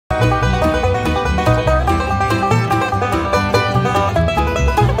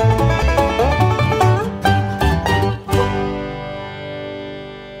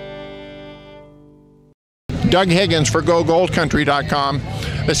Doug Higgins for GoGoldCountry.com.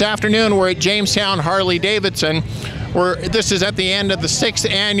 This afternoon we're at Jamestown Harley-Davidson, where this is at the end of the 6th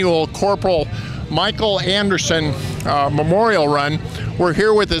annual Corporal Michael Anderson Memorial Run. We're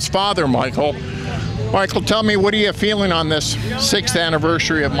here with his father, Michael. Michael, tell me, what are you feeling on this 6th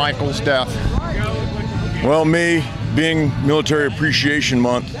anniversary of Michael's death? Well, me being Military Appreciation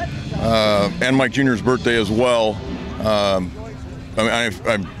Month and Mike Jr.'s birthday as well,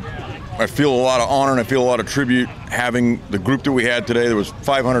 I feel a lot of honor and I feel a lot of tribute having the group that we had today. There was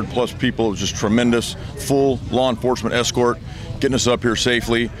 500 plus people. It was just tremendous. Full law enforcement escort getting us up here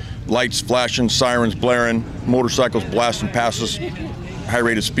safely. Lights flashing, sirens blaring, motorcycles blasting past us, high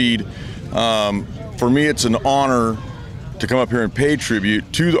rate of speed. For me, it's an honor to come up here and pay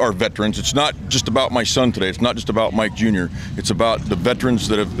tribute to our veterans. It's not just about my son today. It's not just about Mike Jr. It's about the veterans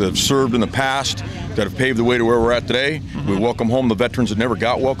that have served in the past, that have paved the way to where we're at today. We welcome home the veterans that never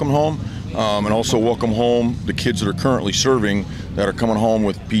got welcomed home, and also welcome home the kids that are currently serving, that are coming home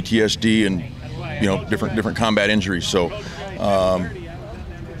with PTSD and different combat injuries. So a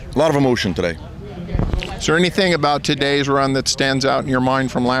lot of emotion today. Is there anything about today's run that stands out in your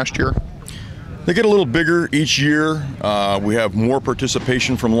mind from last year? They get a little bigger each year. We have more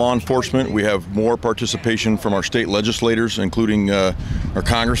participation from law enforcement. We have more participation from our state legislators, including our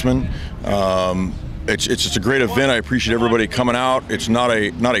congressmen. It's a great event. I appreciate everybody coming out. It's not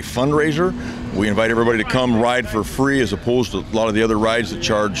a fundraiser. We invite everybody to come ride for free, as opposed to a lot of the other rides that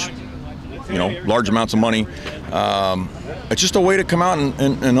charge, large amounts of money. It's just a way to come out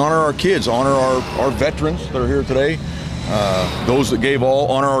and honor our kids, honor our veterans that are here today. Those that gave all,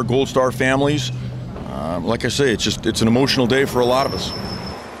 honor our Gold Star families. Like I say, it's an emotional day for a lot of us.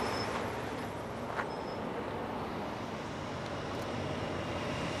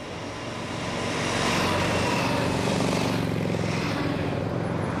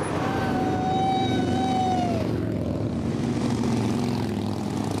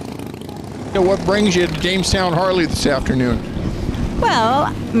 What brings you to Jamestown Harley this afternoon?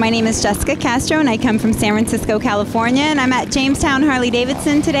 Well, my name is Jessica Castro and I come from San Francisco, California, and I'm at Jamestown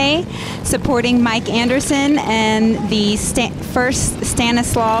Harley-Davidson today supporting Mike Anderson and the 1st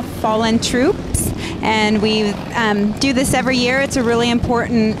Stanislaus Fallen Troops. And we do this every year. It's a really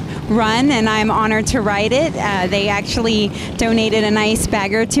important run and I'm honored to ride it. They actually donated a nice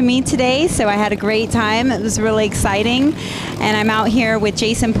bagger to me today, so I had a great time. It was really exciting. And I'm out here with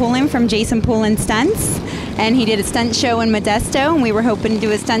Jason Poulin from Jason Poulin Stunts. And he did a stunt show in Modesto, and we were hoping to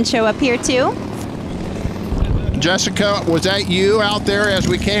do a stunt show up here too. Jessica, was that you out there as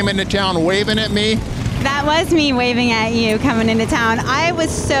we came into town waving at me? That was me waving at you coming into town. I was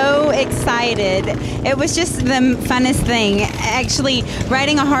so excited. It was just the funnest thing. Actually,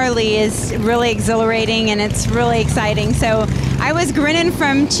 riding a Harley is really exhilarating and it's really exciting. So I was grinning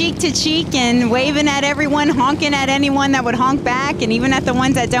from cheek to cheek and waving at everyone, honking at anyone that would honk back, and even at the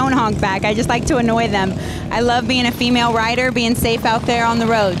ones that don't honk back. I just like to annoy them. I love being a female rider, being safe out there on the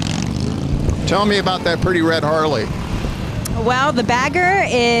road. Tell me about that pretty red Harley. Well, the bagger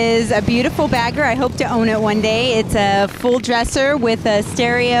is a beautiful bagger. I hope to own it one day. It's a full dresser with a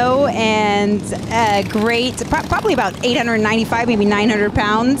stereo and a great, probably about 895, maybe 900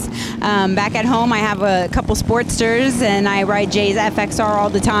 pounds. Back at home, I have a couple Sportsters and I ride Jay's FXR all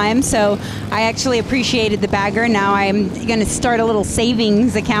the time. So I actually appreciated the bagger. Now I'm going to start a little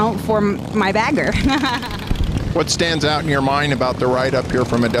savings account for my bagger. What stands out in your mind about the ride up here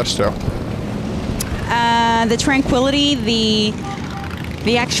from Modesto? The tranquility,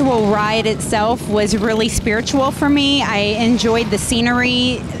 the actual ride itself was really spiritual for me. I enjoyed the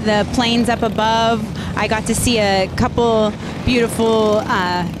scenery, the planes up above. I got to see a couple beautiful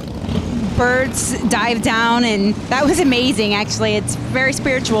birds dive down, and that was amazing. Actually, it's very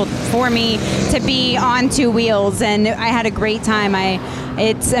spiritual for me to be on two wheels, and I had a great time.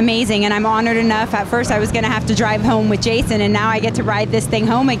 It's amazing, and I'm honored enough. At first I was going to have to drive home with Jason, and now I get to ride this thing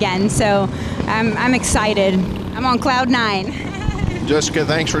home again, so I'm excited. I'm on cloud 9. Jessica,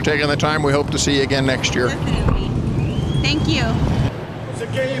 thanks for taking the time. We hope to see you again next year. Definitely. Thank you. It's a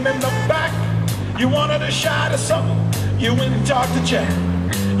game in the back. You wanted a shot of something. You went and talked to Jack.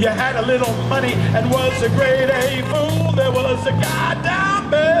 You had a little money and was a grade A fool. There was a guy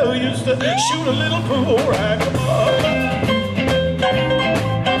down there who used to shoot a little pool. Rack 'em up.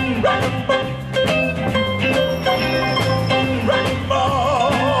 Rack 'em up. Rack 'em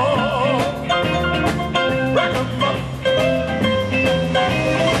up. Rack 'em up.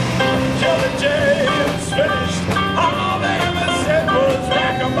 Till the Jays finished, all they ever said was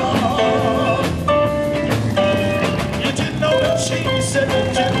rack 'em up. You didn't know the cheese said you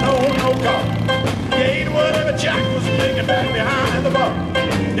didn't know no car. You ain't whatever Jack was thinking back behind the bar.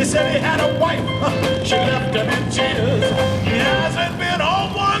 You said he had a wife, she left him in tears. He hasn't been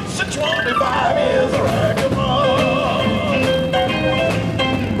home once in 25 years. Rack him up,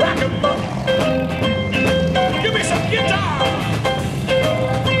 rack him up. Give me some guitar.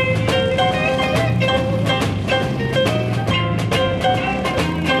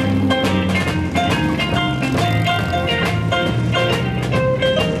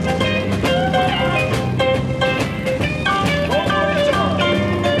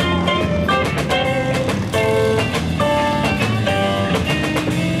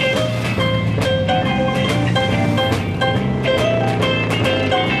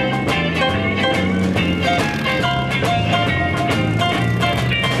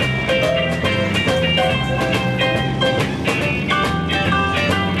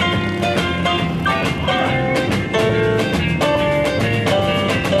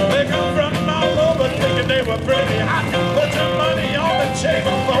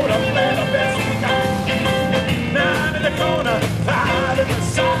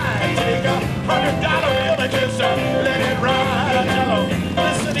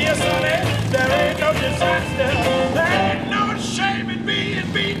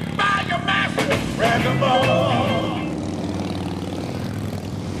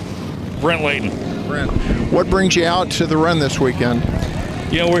 Brent Layton. Brent, what brings you out to the run this weekend?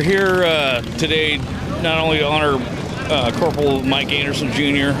 You know, we're here today not only to honor Corporal Mike Anderson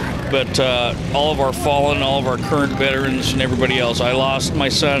Jr., but all of our fallen, all of our current veterans, and everybody else. I lost my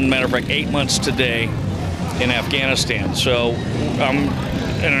son, matter of fact, 8 months today in Afghanistan. So I'm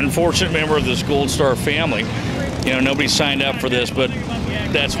an unfortunate member of this Gold Star family. You know, nobody signed up for this, but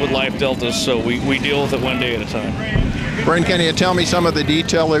that's what life dealt us, so we deal with it one day at a time. Brent, can you tell me some of the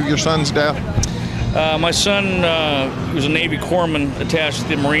detail of your son's death? My son was a Navy corpsman attached to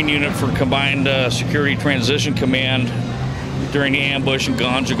the Marine unit for Combined Security Transition Command during the ambush in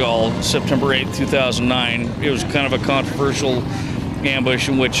Ganjagal, September 8, 2009. It was kind of a controversial ambush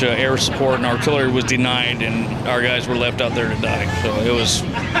in which air support and artillery was denied, and our guys were left out there to die. So it was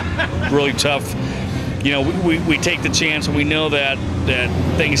really tough. You know, we take the chance, and we know that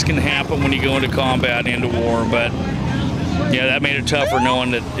things can happen when you go into combat, into war, but yeah, that made it tougher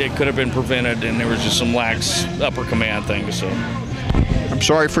knowing that it could have been prevented, and there was just some lax upper command things. So I'm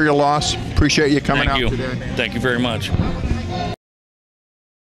sorry for your loss. Appreciate you coming out today. Thank you very much.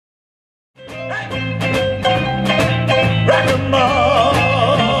 Rack 'em up,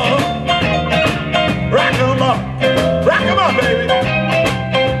 rack 'em up, rack 'em up, baby,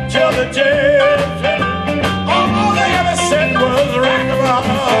 till the judge. All they ever said was rack 'em up.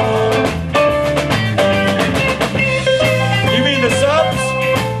 You mean the subs?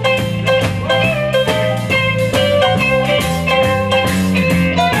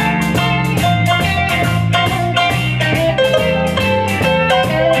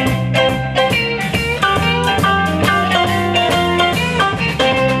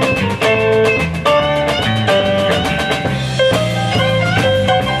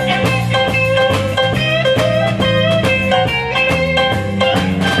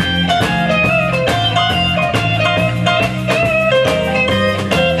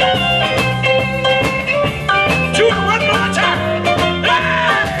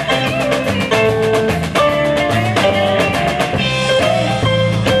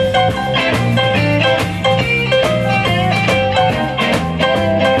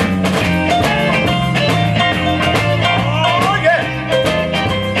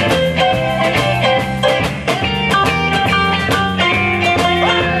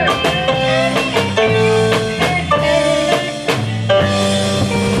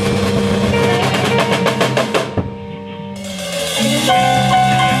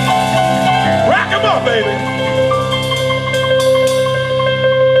 Rack 'em up, baby.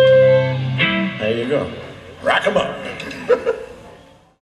 There you go. Rack 'em up.